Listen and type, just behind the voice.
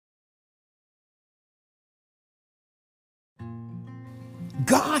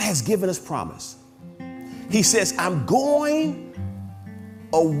God has given us promise. He says, I'm going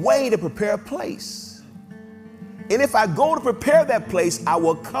away to prepare a place. And if I go to prepare that place, I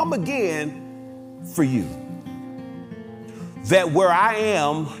will come again for you, that where I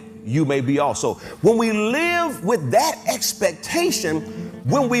am, you may be also. When we live with that expectation,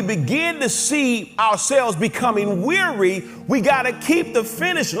 when we begin to see ourselves becoming weary, we got to keep the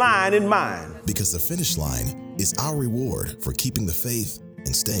finish line in mind. Because the finish line is our reward for keeping the faith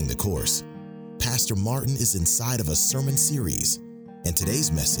and staying the course. Pastor Martin is inside of a sermon series, and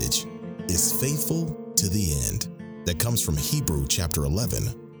today's message is Faithful to the End, that comes from Hebrews chapter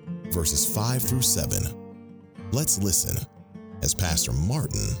 11, verses 5 through 7. Let's listen as Pastor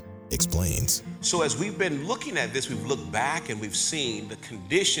Martin explains. So as we've been looking at this, we've looked back and we've seen the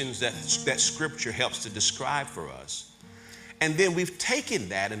conditions that Scripture helps to describe for us. And then we've taken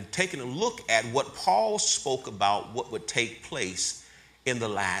that and taken a look at what Paul spoke about what would take place in the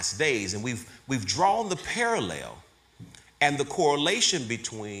last days. And we've drawn the parallel and the correlation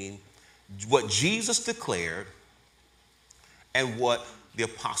between what Jesus declared and what the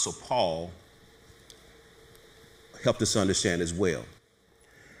Apostle Paul helped us understand as well.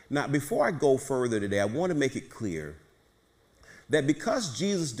 Now, before I go further today, I want to make it clear that because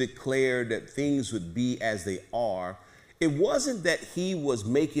Jesus declared that things would be as they are, it wasn't that he was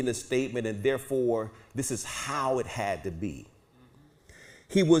making a statement and therefore this is how it had to be.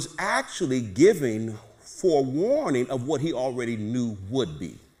 He was actually giving forewarning of what he already knew would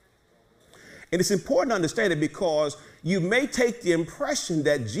be. And it's important to understand it because you may take the impression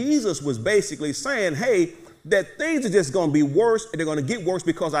that Jesus was basically saying, hey, that things are just going to be worse and they're going to get worse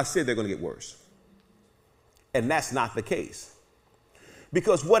because I said they're going to get worse. And that's not the case.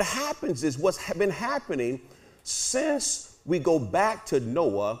 Because what happens is what's been happening since we go back to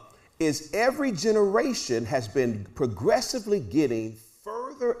Noah is every generation has been progressively getting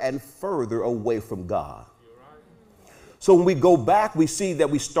further and further away from God. So when we go back, we see that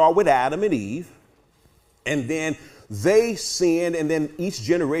we start with Adam and Eve, and then they sinned, and then each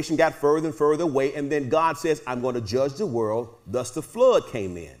generation got further and further away, and then God says, I'm going to judge the world. Thus the flood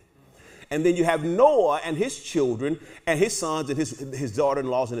came in. And then you have Noah and his children and his sons and his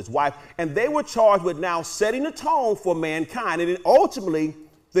daughter-in-laws and his wife, and they were charged with now setting the tone for mankind, and then ultimately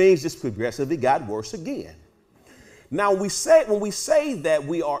things just progressively got worse again. Now, when we say that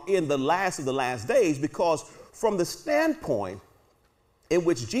we are in the last of the last days, because from the standpoint in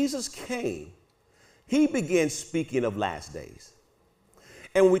which Jesus came, he began speaking of last days.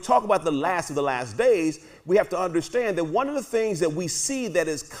 And when we talk about the last of the last days, we have to understand that one of the things that we see that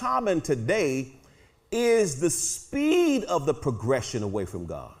is common today is the speed of the progression away from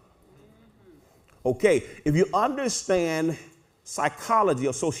God. Okay, if you understand psychology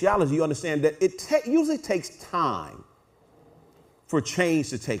or sociology, you understand that it usually takes time for change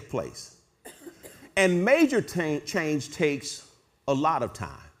to take place. And major change takes a lot of time.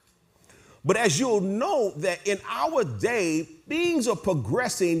 But as you'll know that in our day, things are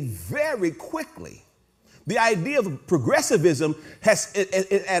progressing very quickly. The idea of progressivism is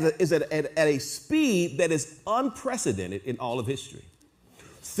at a speed that is unprecedented in all of history.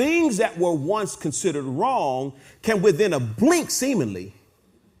 Things that were once considered wrong can within a blink seemingly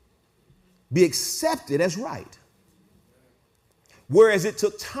be accepted as right. Whereas it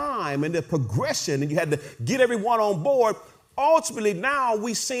took time and the progression and you had to get everyone on board, ultimately now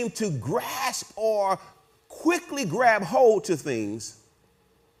we seem to grasp or quickly grab hold to things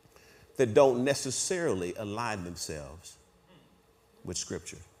that don't necessarily align themselves with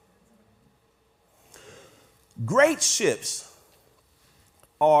Scripture. Great ships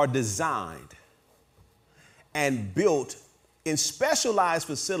are designed and built in specialized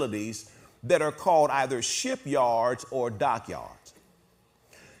facilities that are called either shipyards or dockyards.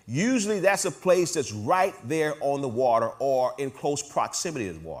 Usually that's a place that's right there on the water or in close proximity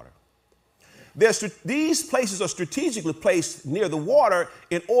to the water. These places are strategically placed near the water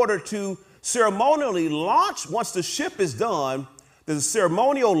in order to ceremonially launch. Once the ship is done, there's a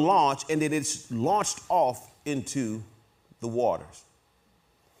ceremonial launch and then it's launched off into the waters.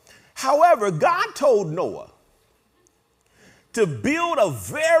 However, God told Noah to build a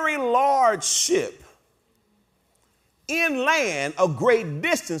very large ship inland a great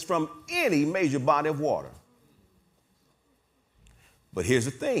distance from any major body of water. But here's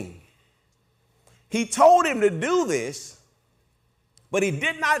the thing. He told him to do this, but he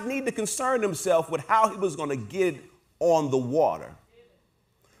did not need to concern himself with how he was going to get it on the water,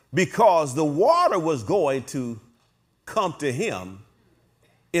 because the water was going to come to him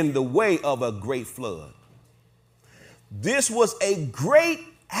in the way of a great flood. This was a great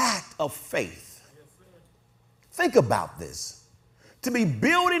act of faith. Think about this. to be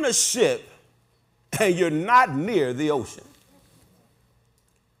building a ship and you're not near the ocean.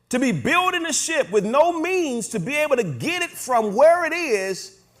 To be building a ship with no means to be able to get it from where it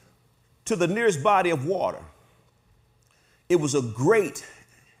is to the nearest body of water. It was a great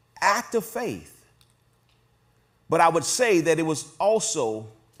act of faith, but I would say that it was also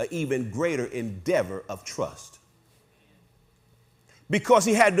an even greater endeavor of trust. Because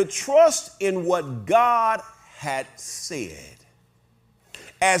he had to trust in what God had said.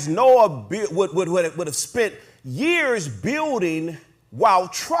 As Noah would have spent years building while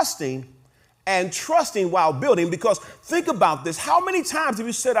trusting and trusting while building. Because think about this. How many times have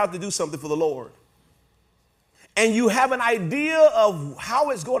you set out to do something for the Lord and you have an idea of how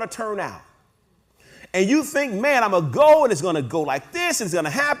it's going to turn out? And you think, man, I'm going to go and it's going to go like this. It's going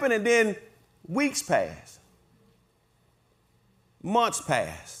to happen. And then weeks pass. Months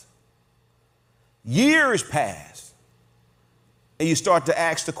pass. Years pass. And you start to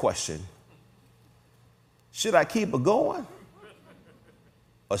ask the question, should I keep it going?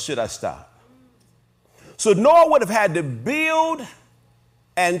 Or should I stop? So Noah would have had to build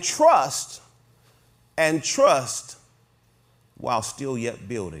and trust while still yet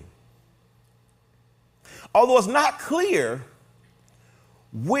building. Although it's not clear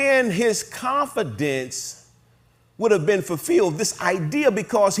when his confidence would have been fulfilled, this idea,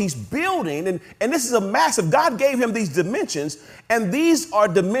 because he's building, and this is a massive, God gave him these dimensions, and these are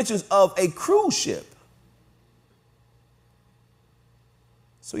dimensions of a cruise ship.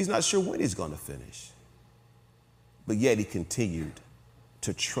 So he's not sure when he's going to finish. But yet he continued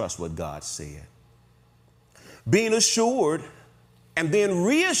to trust what God said. Being assured and then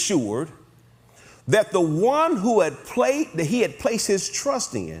reassured that the one that he had placed his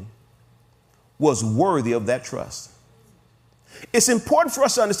trust in was worthy of that trust. It's important for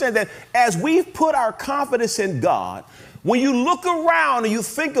us to understand that as we've put our confidence in God, when you look around and you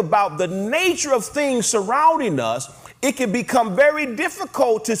think about the nature of things surrounding us, it can become very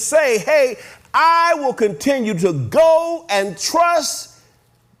difficult to say, hey, I will continue to go and trust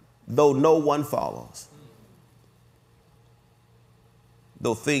though no one follows.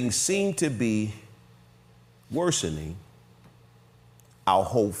 Though things seem to be worsening, I'll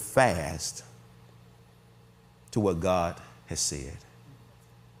hold fast to what God has said.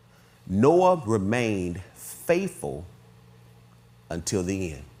 Noah remained faithful until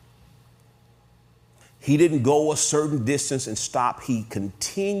the end. He didn't go a certain distance and stop. He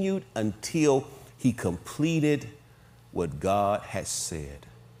continued until he completed what God has said.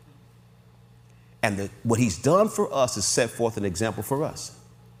 And what he's done for us is set forth an example for us,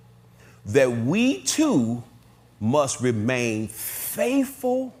 that we too must remain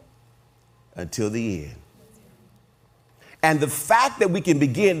faithful until the end. And the fact that we can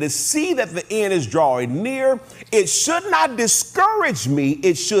begin to see that the end is drawing near, it should not discourage me.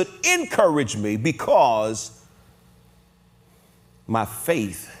 It should encourage me, because my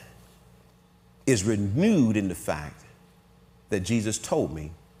faith is renewed in the fact that Jesus told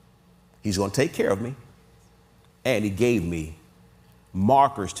me he's going to take care of me. And he gave me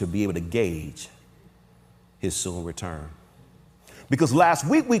markers to be able to gauge his soon return. Because last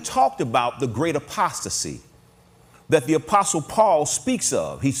week we talked about the great apostasy that the Apostle Paul speaks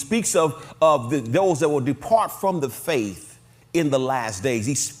of. He speaks of those that will depart from the faith in the last days.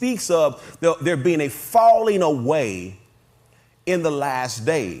 He speaks of there being a falling away in the last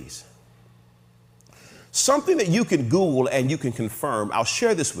days. Something that you can Google and you can confirm. I'll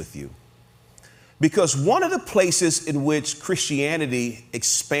share this with you. Because one of the places in which Christianity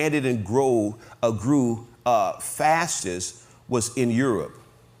expanded and grew fastest was in Europe.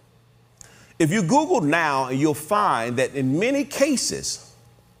 If you Google now, you'll find that in many cases,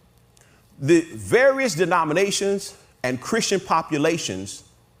 the various denominations and Christian populations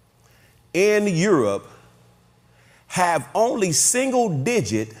in Europe have only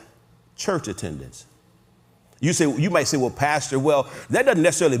single-digit church attendance. You might say, well, Pastor, that doesn't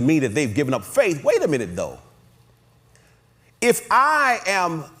necessarily mean that they've given up faith. Wait a minute, though. If I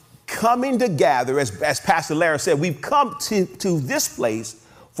am coming to gather, as Pastor Lara said, we've come to this place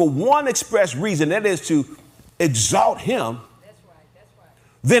for one express reason, that is to exalt him. That's right.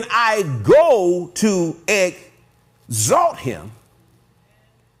 Then I go to exalt him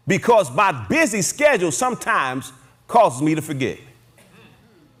because my busy schedule sometimes causes me to forget.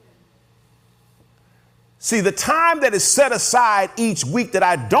 See, the time that is set aside each week that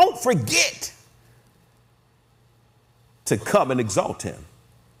I don't forget to come and exalt him.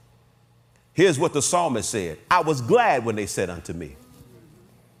 Here's what the psalmist said. I was glad when they said unto me,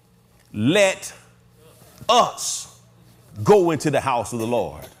 let us go into the house of the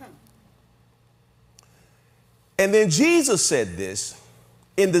Lord. And then Jesus said this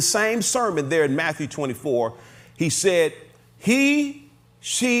in the same sermon there in Matthew 24. He said, he,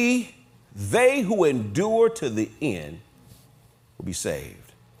 she, they who endure to the end will be saved.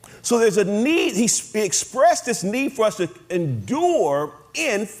 So there's a need. He expressed this need for us to endure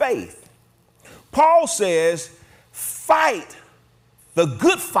in faith. Paul says, fight the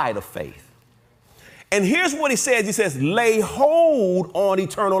good fight of faith. And here's what he says. He says, lay hold on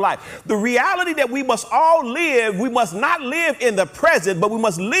eternal life. The reality that we must all live, we must not live in the present, but we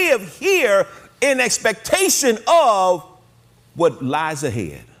must live here in expectation of what lies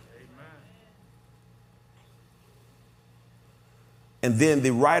ahead. And then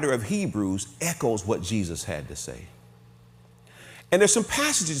the writer of Hebrews echoes what Jesus had to say. And there's some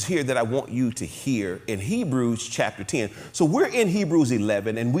passages here that I want you to hear in Hebrews chapter 10. So we're in Hebrews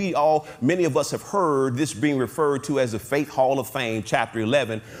 11, and many of us have heard this being referred to as the Faith Hall of Fame, chapter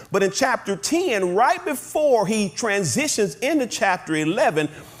 11. But in chapter 10, right before he transitions into chapter 11,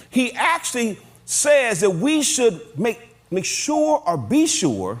 he actually says that we should make sure or be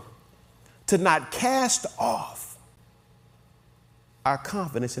sure to not cast off our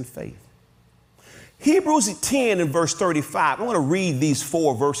confidence in faith. Hebrews 10 and verse 35. I want to read these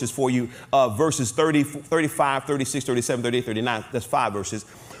 4 verses for you, verses 30, 35, 36, 37, 38, 39. That's 5 verses.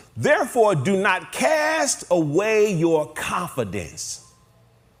 Therefore, do not cast away your confidence,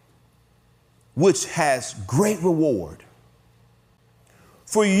 which has great reward.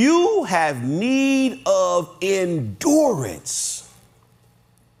 For you have need of endurance,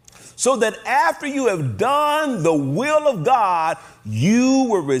 so that after you have done the will of God, you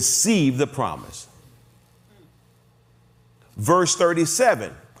will receive the promise. Verse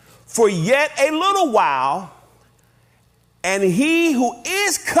 37, for yet a little while, and he who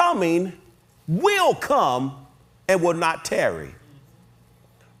is coming will come and will not tarry.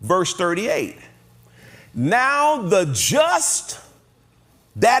 Verse 38, now the just,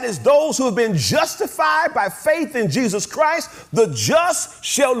 that is those who have been justified by faith in Jesus Christ, the just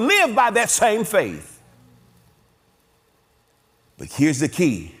shall live by that same faith. But here's the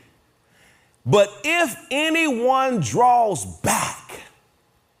key. But if anyone draws back, he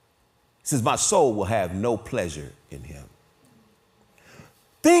says, my soul will have no pleasure in him.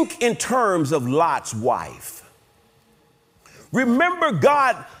 Think in terms of Lot's wife. Remember,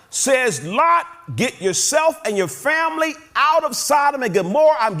 God says, Lot, get yourself and your family out of Sodom and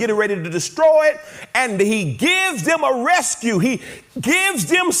Gomorrah. I'm getting ready to destroy it. And he gives them a rescue. He gives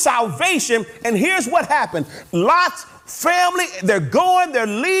them salvation. And here's what happened. Lot's family, they're going, they're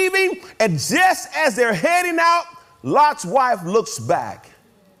leaving. And just as they're heading out, Lot's wife looks back.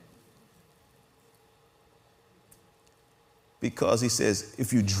 Because he says,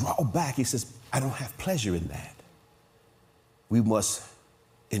 if you draw back, he says, I don't have pleasure in that. We must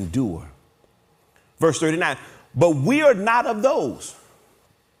endure. Verse 39, but we are not of those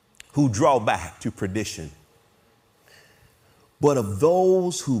who draw back to perdition, but of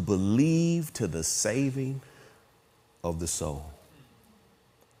those who believe to the saving of the soul.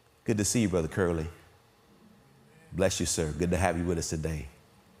 Good to see you, Brother Curley. Bless you, sir. Good to have you with us today.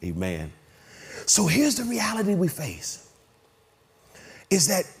 Amen. So here's the reality we face, is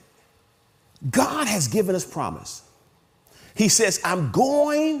that God has given us promise. He says, I'm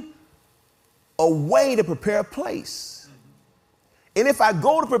going away to prepare a place. And if I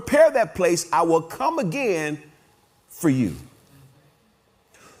go to prepare that place, I will come again for you,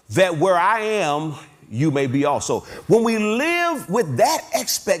 that where I am, you may be also. When we live with that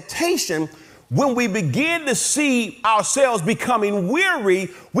expectation, when we begin to see ourselves becoming weary,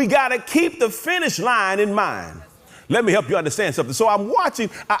 we got to keep the finish line in mind. Let me help you understand something. So I'm watching.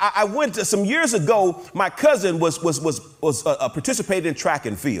 I went to some years ago. My cousin was participating in track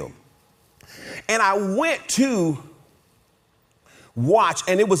and field, and I went to watch.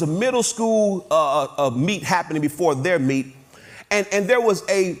 And it was a middle school meet happening before their meet, and there was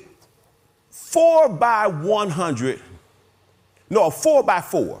a 4x100, no, a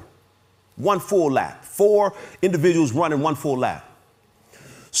 4x4, one full lap. 4 individuals running one full lap.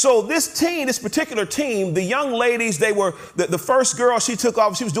 So this team, this particular team, the young ladies, they were, the first girl, she took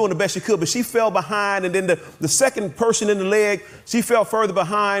off, she was doing the best she could, but she fell behind. And then the second person in the leg, she fell further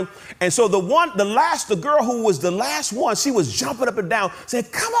behind. And so the girl who was the last one, she was jumping up and down,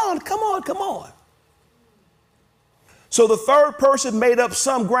 said, come on, come on, come on. So the third person made up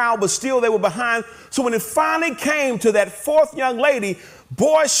some ground, but still they were behind. So when it finally came to that fourth young lady,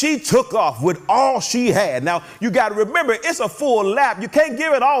 boy, she took off with all she had. Now, you got to remember, it's a full lap. You can't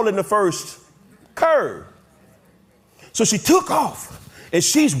give it all in the first curve. So she took off, and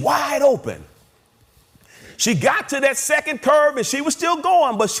she's wide open. She got to that second curve, and she was still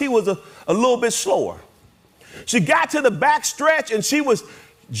going, but she was a little bit slower. She got to the back stretch and she was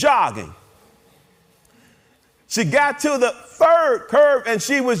jogging. She got to the third curve and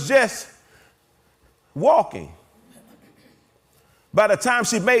she was just walking. By the time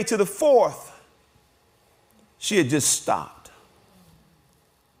she made to the fourth, she had just stopped.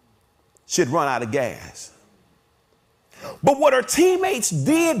 She had run out of gas. But what her teammates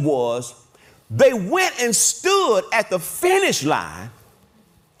did was they went and stood at the finish line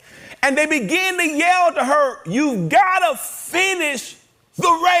and they began to yell to her, "You've got to finish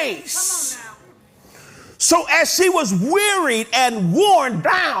the race." Come on now. So as she was wearied and worn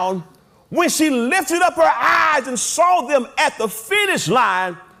down, when she lifted up her eyes and saw them at the finish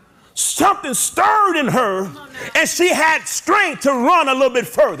line, something stirred in her and she had strength to run a little bit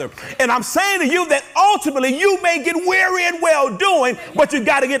further. And I'm saying to you that ultimately you may get weary and well doing, but you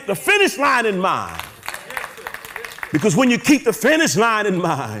got to get the finish line in mind. Because when you keep the finish line in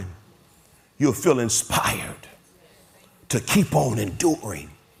mind, you'll feel inspired to keep on enduring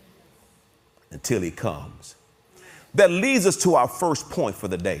until he comes. That leads us to our first point for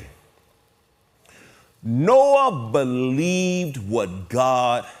the day. Noah believed what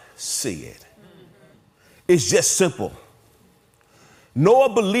God said. It's just simple. Noah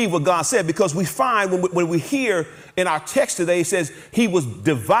believed what God said, because we find when we hear in our text today, it says he was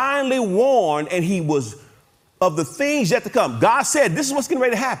divinely warned and he was of the things yet to come. God said, this is what's getting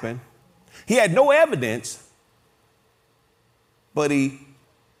ready to happen. He had no evidence, but he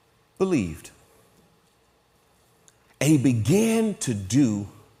believed. And he began to do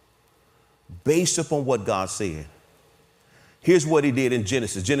based upon what God said. Here's what he did in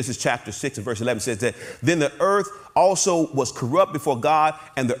Genesis. Genesis chapter 6 and verse 11 says that then the earth also was corrupt before God,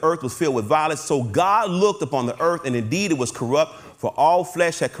 and the earth was filled with violence. So God looked upon the earth, and indeed it was corrupt, for all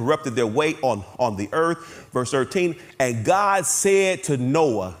flesh had corrupted their way on the earth. Verse 13, and God said to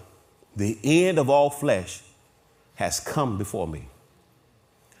Noah, the end of all flesh has come before me,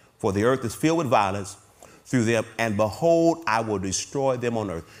 for the earth is filled with violence through them, and behold, I will destroy them on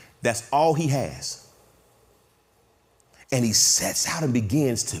earth. That's all he has. And he sets out and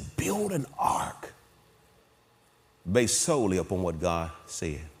begins to build an ark based solely upon what God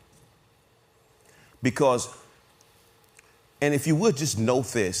said. Because, and if you would just note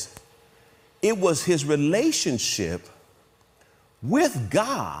this, it was his relationship with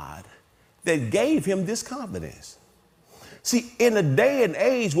God that gave him this confidence. See, in a day and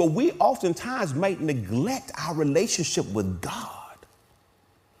age where we oftentimes might neglect our relationship with God,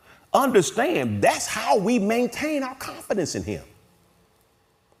 understand that's how we maintain our confidence in him.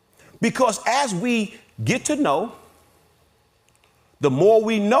 Because as we get to know, the more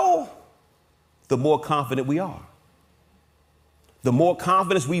we know, the more confident we are. The more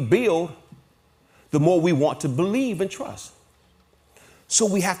confidence we build, the more we want to believe and trust. So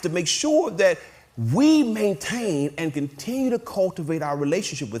we have to make sure that we maintain and continue to cultivate our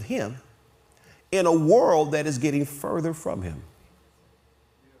relationship with him in a world that is getting further from him.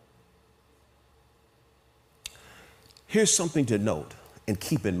 Here's something to note and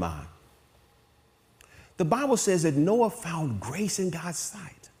keep in mind. The Bible says that Noah found grace in God's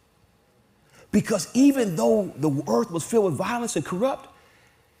sight, because even though the earth was filled with violence and corrupt,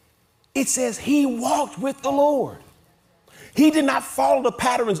 it says he walked with the Lord. He did not follow the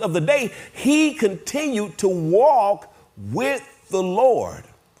patterns of the day. He continued to walk with the Lord.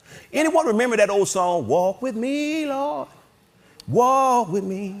 Anyone remember that old song, walk with me, Lord, walk with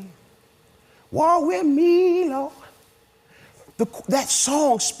me, Lord? That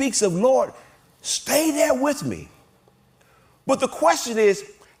song speaks of, Lord, stay there with me. But the question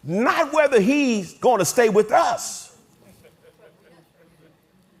is not whether he's going to stay with us.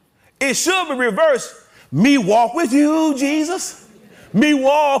 It should be reversed. Me walk with you, Jesus. Me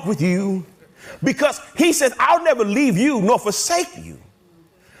walk with you. Because he says, I'll never leave you nor forsake you.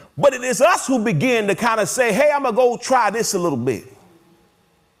 But it is us who begin to kind of say, hey, I'm going to go try this a little bit.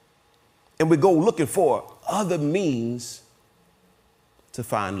 And we go looking for other means to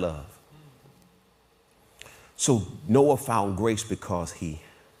find love. So Noah found grace because he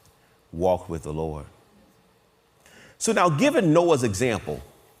walked with the Lord. So now, given Noah's example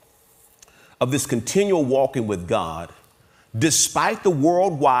of this continual walking with God, despite the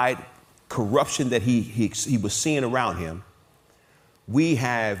worldwide corruption that he was seeing around him, we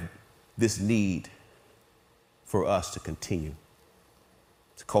have this need for us to continue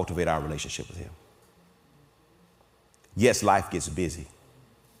to cultivate our relationship with him. Yes, life gets busy.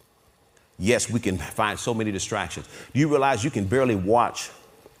 Yes, we can find so many distractions. Do you realize you can barely watch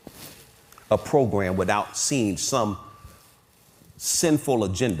a program without seeing some sinful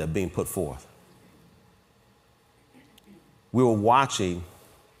agenda being put forth? We were watching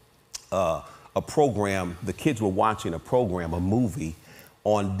a a program. The kids were watching a program, a movie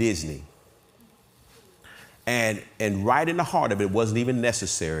on Disney. And right in the heart of it, wasn't even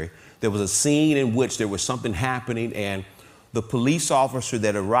necessary, there was a scene in which there was something happening, and the police officer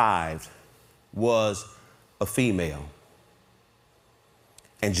that arrived was a female.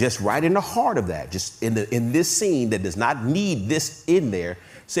 And just right in the heart of that, just in this scene that does not need this in there,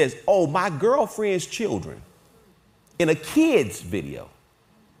 says, "Oh, my girlfriend's children," in a kid's video.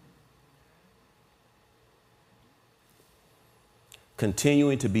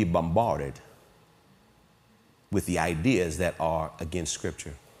 Continuing to be bombarded with the ideas that are against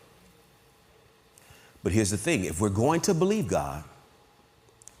Scripture. But here's the thing, if we're going to believe God,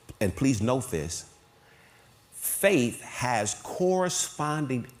 and please note this, faith has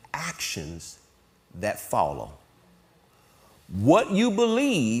corresponding actions that follow. What you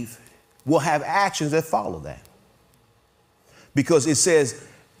believe will have actions that follow that. Because it says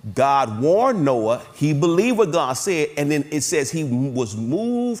God warned Noah, he believed what God said, and then it says he was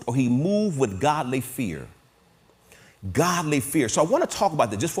moved, or he moved with godly fear. Godly fear. So I want to talk about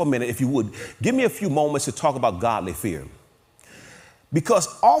that just for a minute, if you would. Give me a few moments to talk about godly fear. Because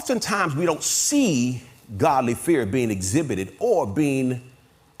oftentimes we don't see godly fear being exhibited or being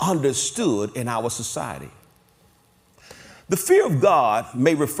understood in our society. The fear of God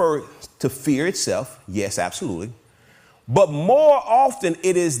may refer to fear itself. Yes, absolutely. But more often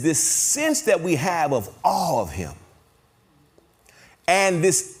it is this sense that we have of awe of him. And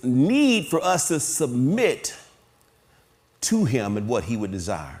this need for us to submit to him and what he would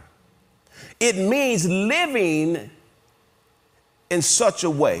desire. It means living in such a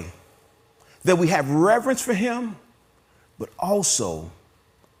way that we have reverence for him, but also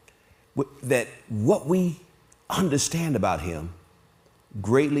that what we understand about him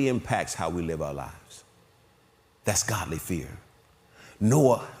greatly impacts how we live our lives. That's godly fear.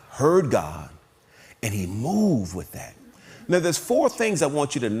 Noah heard God and he moved with that. Now, there's four things I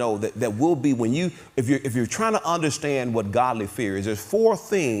want you to know that will be when if you're trying to understand what godly fear is, there's four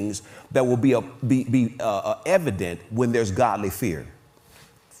things that will be evident when there's godly fear.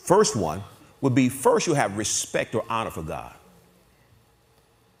 First one would be, first you'll have respect or honor for God.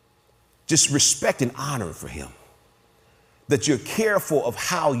 Just respect and honor for him. That you're careful of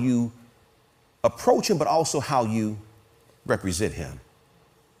how you approach him, but also how you represent him.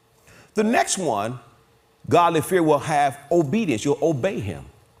 The next one, godly fear, will have obedience. You'll obey him.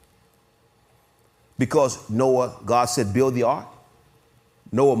 Because God said, build the ark.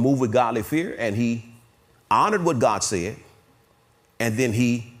 Noah moved with godly fear, and he honored what God said, and then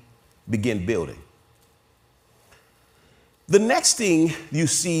he began building. The next thing you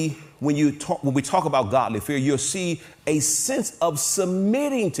see when we talk about godly fear, you'll see a sense of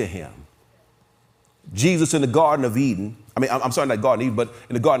submitting to him. Jesus in the Garden of Eden, not Garden of Eden, but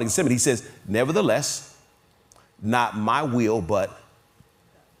in the Garden of Gethsemane, he says, nevertheless, not my will, but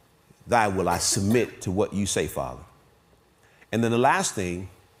thy will. I submit to what you say, Father. And then the last thing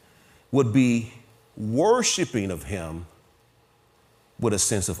would be worshiping of him with a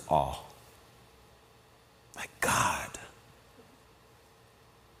sense of awe. Like, God,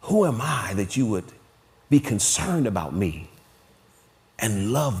 who am I that you would be concerned about me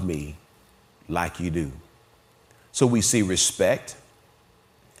and love me like you do? So we see respect.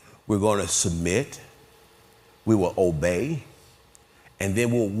 We're going to submit. We will obey. And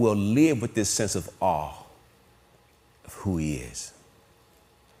then we'll live with this sense of awe of who he is.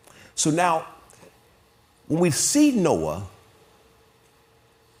 So now, when we see Noah,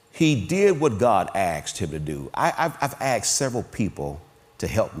 he did what God asked him to do. I've asked several people to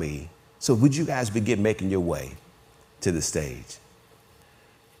help me. So would you guys begin making your way to the stage?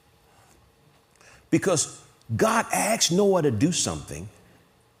 Because God asked Noah to do something,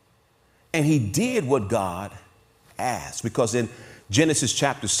 and he did what God asked. Because in Genesis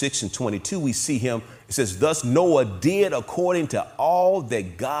chapter 6 and 22, we see him, it says, thus Noah did according to all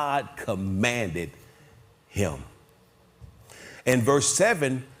that God commanded him. In verse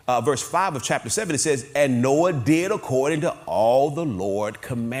 5 of chapter 7, it says, and Noah did according to all the Lord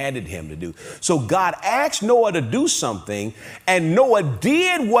commanded him to do. So God asked Noah to do something, and Noah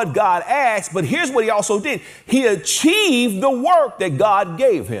did what God asked, but here's what he also did. He achieved the work that God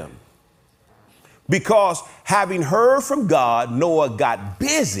gave him. Because having heard from God, Noah got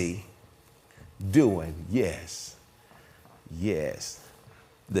busy doing, yes,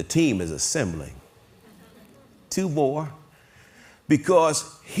 the team is assembling. Two more.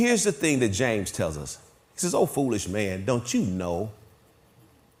 Because here's the thing that James tells us. He says, oh, foolish man, don't you know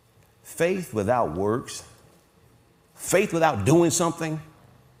faith without works, faith without doing something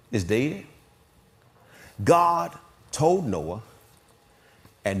is dead? God told Noah,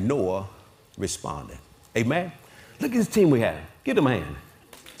 and Noah responded. Amen. Look at this team we have. Give them a hand.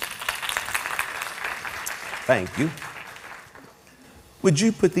 Thank you. Would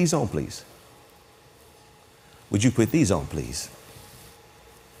you put these on, please? Would you put these on, please?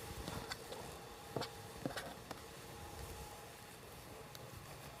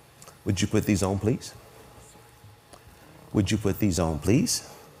 Would you put these on, please? Would you put these on, please?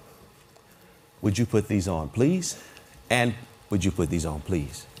 Would you put these on, please? And would you put these on,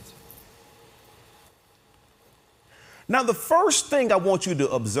 please? Now, the first thing I want you to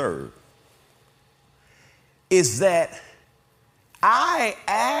observe is that I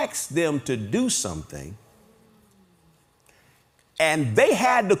asked them to do something, and they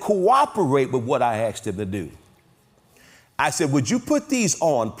had to cooperate with what I asked them to do. I said, would you put these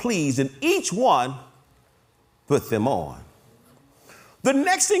on, please? And each one put them on. The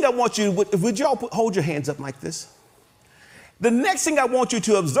next thing I want you, would y'all hold your hands up like this? The next thing I want you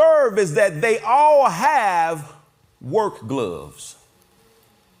to observe is that they all have work gloves.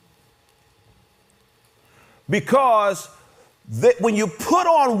 Because when you put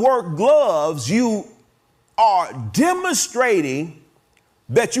on work gloves, you are demonstrating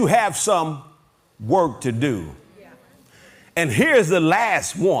that you have some work to do. Yeah. And here's the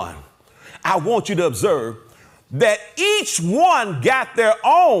last one. I want you to observe that each one got their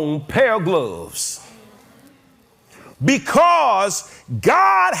own pair of gloves. Because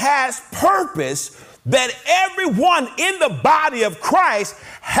God has purpose that everyone in the body of Christ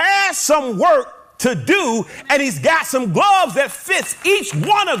has some work to do, and he's got some gloves that fits each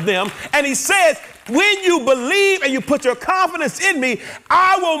one of them. And he says, when you believe and you put your confidence in me,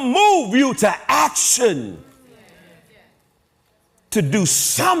 I will move you to action to do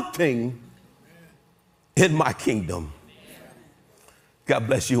something in my kingdom. God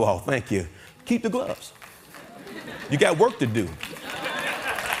bless you all. Thank you. Keep the gloves. You got work to do.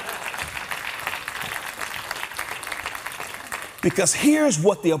 Because here's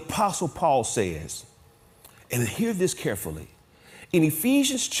what the Apostle Paul says, and hear this carefully. In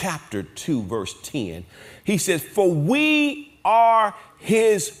Ephesians chapter 2, verse 10, he says, for we are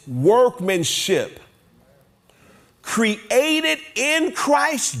his workmanship, created in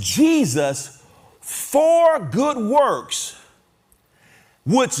Christ Jesus for good works,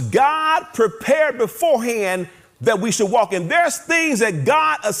 which God prepared beforehand that we should walk in. There's things that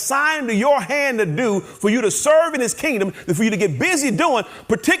God assigned to your hand to do for you to serve in his kingdom, for you to get busy doing,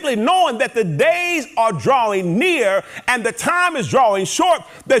 particularly knowing that the days are drawing near and the time is drawing short,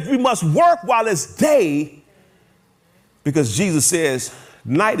 that we must work while it's day, because Jesus says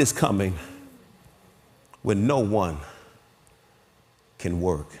night is coming when no one can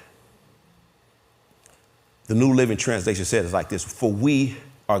work. The New Living Translation says it like this: for we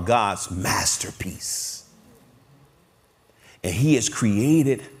are God's masterpiece, and he has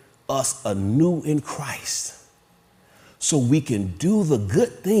created us anew in Christ so we can do the good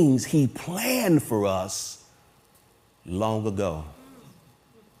things he planned for us long ago.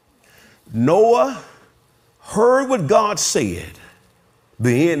 Noah heard what God said,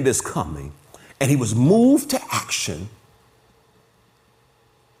 the end is coming, and he was moved to action.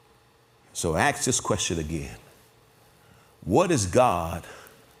 So ask this question again. What is God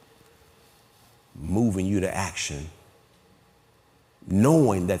moving you to action,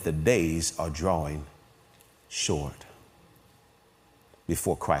 knowing that the days are drawing short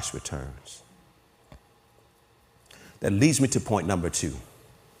before Christ returns? That leads me to point number 2.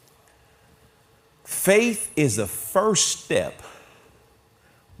 Faith is the first step,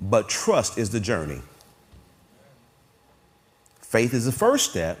 but trust is the journey. Faith is the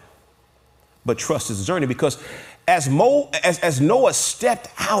first step, but trust is the journey, because as Noah stepped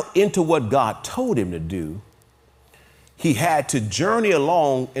out into what God told him to do, he had to journey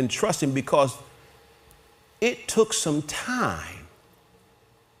along and trust him, because it took some time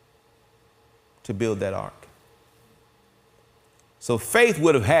to build that ark. So faith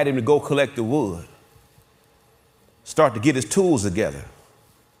would have had him to go collect the wood, start to get his tools together.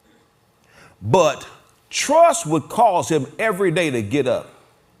 But trust would cause him every day to get up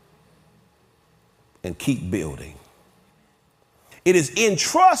and keep building. It is in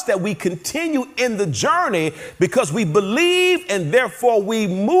trust that we continue in the journey, because we believe and therefore we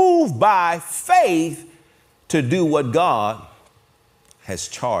move by faith to do what God has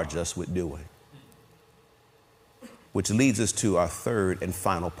charged us with doing. Which leads us to our third and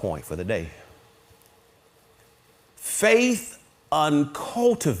final point for the day. Faith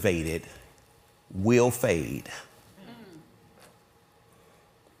uncultivated will fade.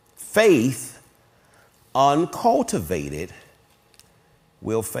 Faith uncultivated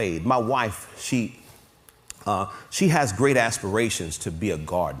will fade. My wife, she has great aspirations to be a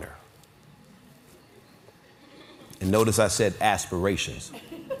gardener. And notice I said aspirations.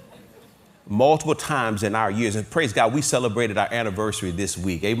 Multiple times in our years, and praise God, we celebrated our anniversary this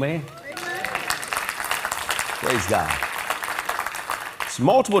week. Amen? Amen. Praise God. So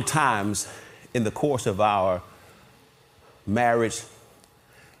multiple times in the course of our marriage,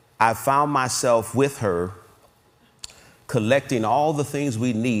 I found myself with her collecting all the things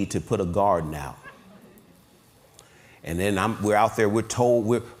we need to put a garden out. And then we're out there, we're told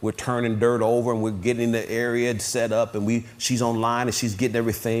we're turning dirt over and we're getting the area set up, and she's online and she's getting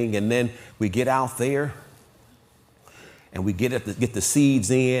everything. And then we get out there and we get the seeds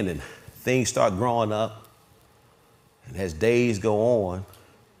in, and things start growing up. And as days go on,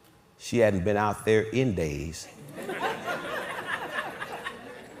 she hadn't been out there in days.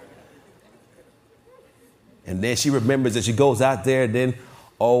 And then she remembers that she goes out there, and then,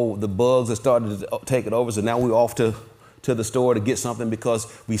 the bugs are starting to take it over. So now we're off to the store to get something, because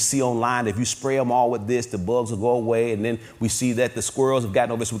we see online, if you spray them all with this, the bugs will go away. And then we see that the squirrels have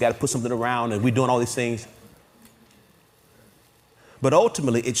gotten over, so we got to put something around, and we're doing all these things. But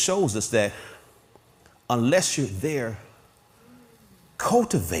ultimately, it shows us that unless you're there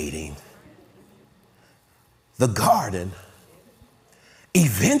cultivating the garden,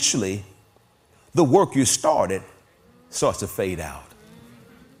 eventually the work you started starts to fade out.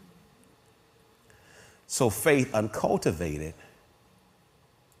 So faith uncultivated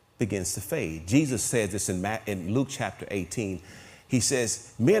begins to fade. Jesus says this in Luke chapter 18. He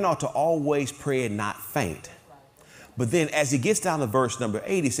says, men ought to always pray and not faint. But then as he gets down to verse number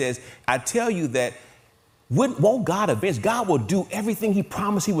 8, he says, I tell you that won't God avenge? God will do everything he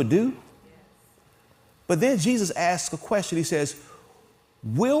promised he would do. But then Jesus asks a question. He says,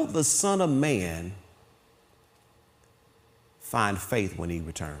 will the Son of Man find faith when he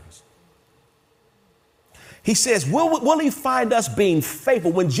returns? He says, will he find us being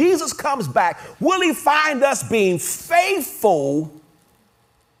faithful? When Jesus comes back, will he find us being faithful?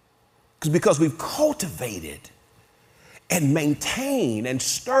 Because we've cultivated and maintained and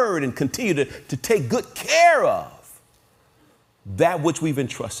stirred and continue to take good care of that which we've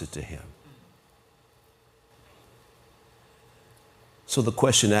entrusted to him. So the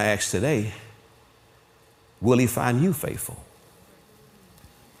question I ask today, will he find you faithful?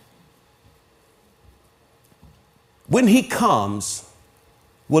 When he comes,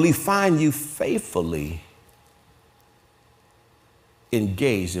 will he find you faithfully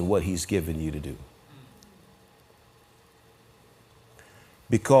engaged in what he's given you to do?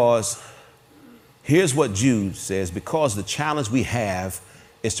 Because here's what Jude says, because the challenge we have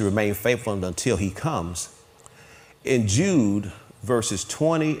is to remain faithful until he comes. In Jude verses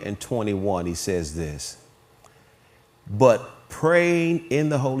 20 and 21, he says this, but praying in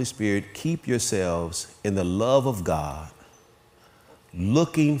the Holy Spirit, keep yourselves in the love of God,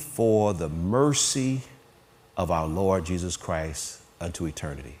 looking for the mercy of our Lord Jesus Christ unto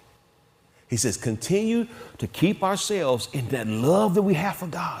eternity. He says, continue to keep ourselves in that love that we have for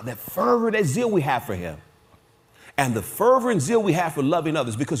God, that fervor, that zeal we have for him, and the fervor and zeal we have for loving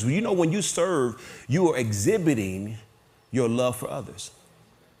others. Because you know, when you serve, you are exhibiting your love for others.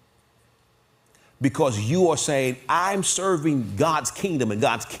 Because you are saying, I'm serving God's kingdom, and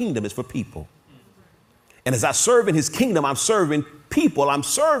God's kingdom is for people. And as I serve in his kingdom, I'm serving people. I'm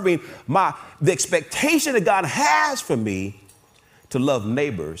serving the expectation that God has for me to love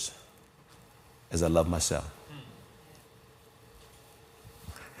neighbors as I love myself.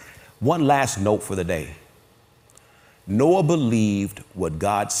 One last note for the day. Noah believed what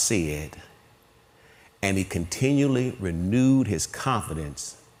God said, and he continually renewed his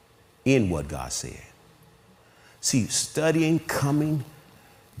confidence in what God said. See, studying, coming,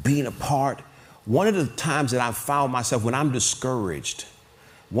 being a part. One of the times that I found myself when I'm discouraged,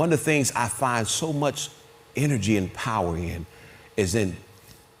 one of the things I find so much energy and power in is in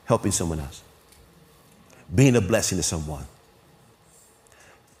helping someone else, being a blessing to someone.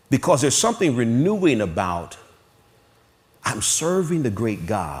 Because there's something renewing about I'm serving the great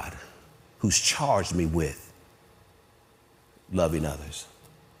God who's charged me with loving others.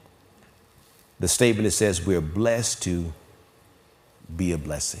 The statement that says we're blessed to be a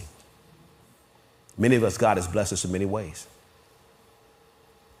blessing. Many of us, God has blessed us in many ways.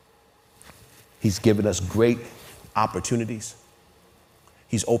 He's given us great opportunities.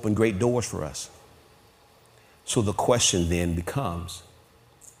 He's opened great doors for us. So the question then becomes,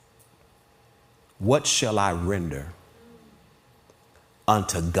 what shall I render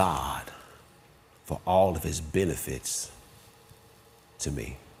unto God for all of his benefits to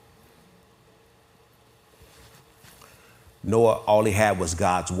me? Noah, all he had was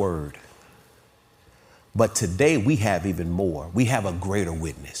God's word. But today we have even more. We have a greater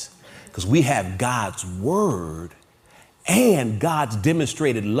witness because we have God's word and God's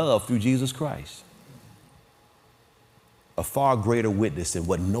demonstrated love through Jesus Christ. A far greater witness than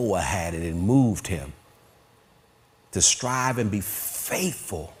what Noah had, and it moved him to strive and be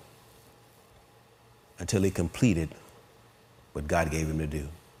faithful until he completed what God gave him to do.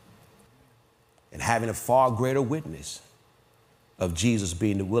 And having a far greater witness of Jesus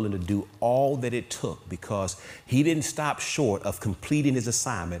being willing to do all that it took, because he didn't stop short of completing his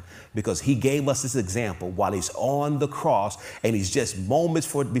assignment, because he gave us this example while he's on the cross and he's just moments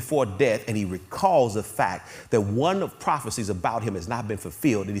before death, and he recalls the fact that one of prophecies about him has not been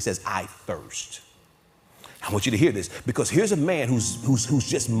fulfilled, and he says, I thirst. I want you to hear this, because here's a man who's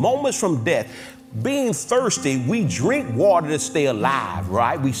just moments from death. Being thirsty, we drink water to stay alive,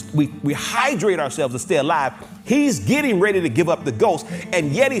 right? We hydrate ourselves to stay alive. He's getting ready to give up the ghost,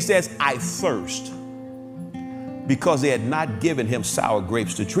 and yet he says, I thirst, because they had not given him sour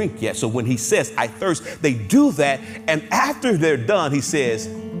grapes to drink yet. So when he says, I thirst, they do that, and after they're done, he says,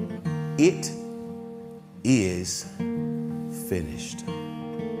 it is finished.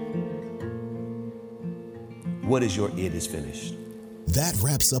 What is your it is finished? That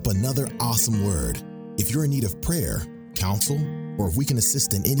wraps up another awesome word. If you're in need of prayer, counsel, or if we can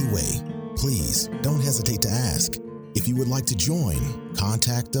assist in any way, please don't hesitate to ask. If you would like to join,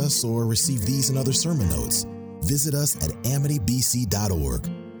 contact us, or receive these and other sermon notes, visit us at amitybc.org.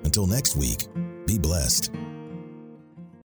 Until next week, be blessed.